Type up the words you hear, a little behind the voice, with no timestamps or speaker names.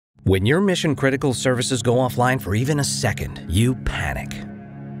When your mission-critical services go offline for even a second, you panic.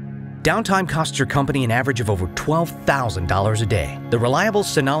 Downtime costs your company an average of over $12,000 a day. The reliable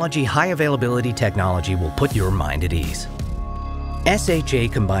Synology High Availability technology will put your mind at ease. SHA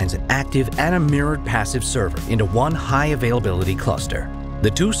combines an active and a mirrored passive server into one high availability cluster.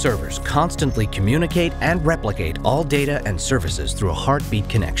 The two servers constantly communicate and replicate all data and services through a heartbeat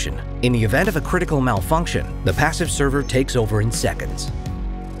connection. In the event of a critical malfunction, the passive server takes over in seconds.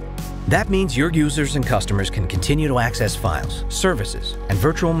 That means your users and customers can continue to access files, services, and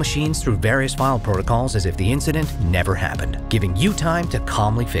virtual machines through various file protocols as if the incident never happened, giving you time to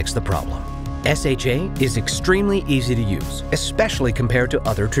calmly fix the problem. SHA is extremely easy to use, especially compared to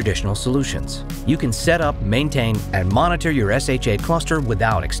other traditional solutions. You can set up, maintain, and monitor your SHA cluster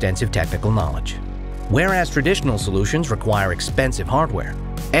without extensive technical knowledge. Whereas traditional solutions require expensive hardware,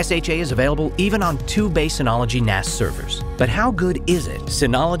 SHA is available even on two base Synology NAS servers. But how good is it?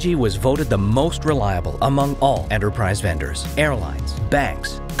 Synology was voted the most reliable among all enterprise vendors. Airlines,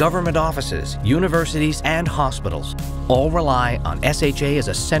 banks, government offices, universities, and hospitals all rely on SHA as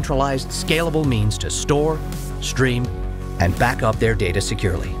a centralized, scalable means to store, stream, and back up their data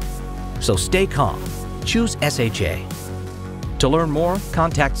securely. So stay calm. Choose SHA. To learn more,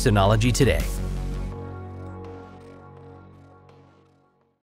 contact Synology today.